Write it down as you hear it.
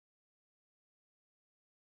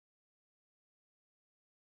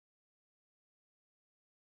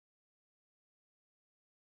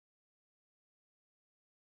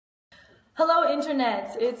Hello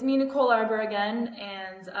Internet, it's me Nicole Arbour again,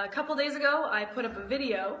 and a couple days ago I put up a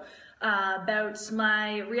video about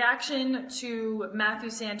my reaction to Matthew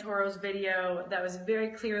Santoro's video that was very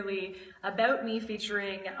clearly about me,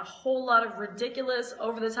 featuring a whole lot of ridiculous,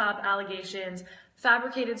 over-the-top allegations,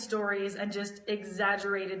 fabricated stories, and just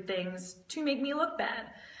exaggerated things to make me look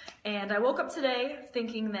bad. And I woke up today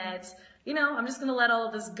thinking that, I'm just gonna let all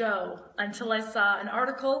of this go until I saw an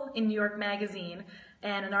article in New York Magazine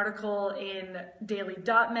and an article in Daily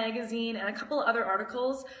Dot magazine and a couple of other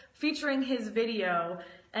articles featuring his video.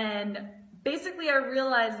 And basically I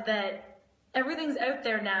realized that everything's out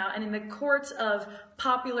there now, and in the court of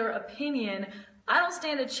popular opinion, I don't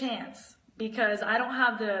stand a chance because I don't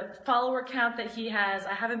have the follower count that he has.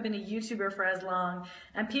 I haven't been a YouTuber for as long,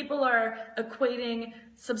 and people are equating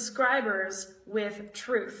subscribers with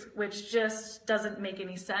truth, which just doesn't make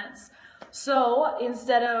any sense. So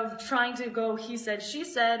instead of trying to go he said, she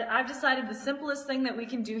said, I've decided the simplest thing that we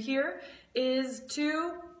can do here is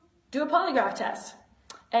to do a polygraph test.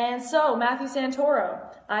 And so, Matthew Santoro,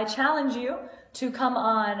 I challenge you to come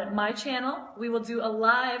on my channel. We will do a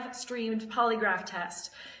live streamed polygraph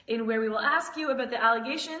test in where we will ask you about the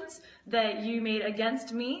allegations that you made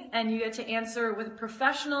against me, and you get to answer with a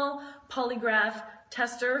professional polygraph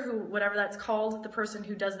tester, who, whatever that's called, the person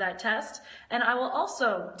who does that test. And I will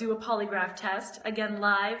also do a polygraph test, again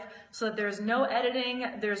live, so that there's no editing,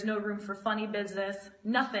 there's no room for funny business,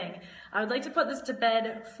 nothing. I would like to put this to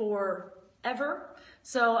bed forever,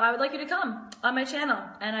 so I would like you to come on my channel,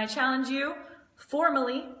 and I challenge you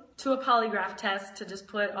formally to a polygraph test to just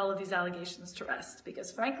put all of these allegations to rest,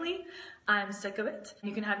 because frankly, I'm sick of it.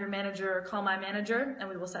 You can have your manager call my manager, and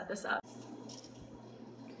we will set this up.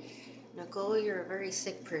 Nicole, you're a very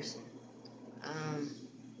sick person.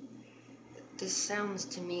 This sounds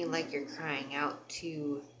to me like you're crying out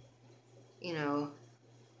to,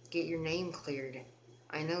 get your name cleared.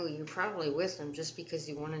 I know you're probably with them just because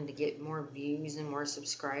you wanted to get more views and more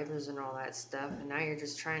subscribers and all that stuff, and now you're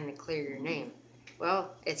just trying to clear your name.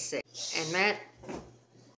 Well, it's sick. And Matt,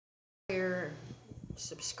 your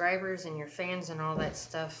subscribers and your fans and all that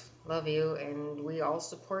stuff love you, and we all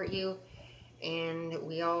support you. And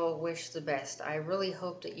we all wish the best. I really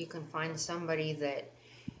hope that you can find somebody that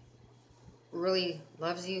really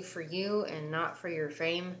loves you for you and not for your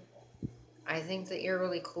fame. I think that you're a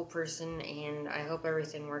really cool person, and I hope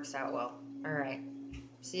everything works out well. Alright.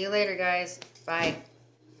 See you later, guys. Bye.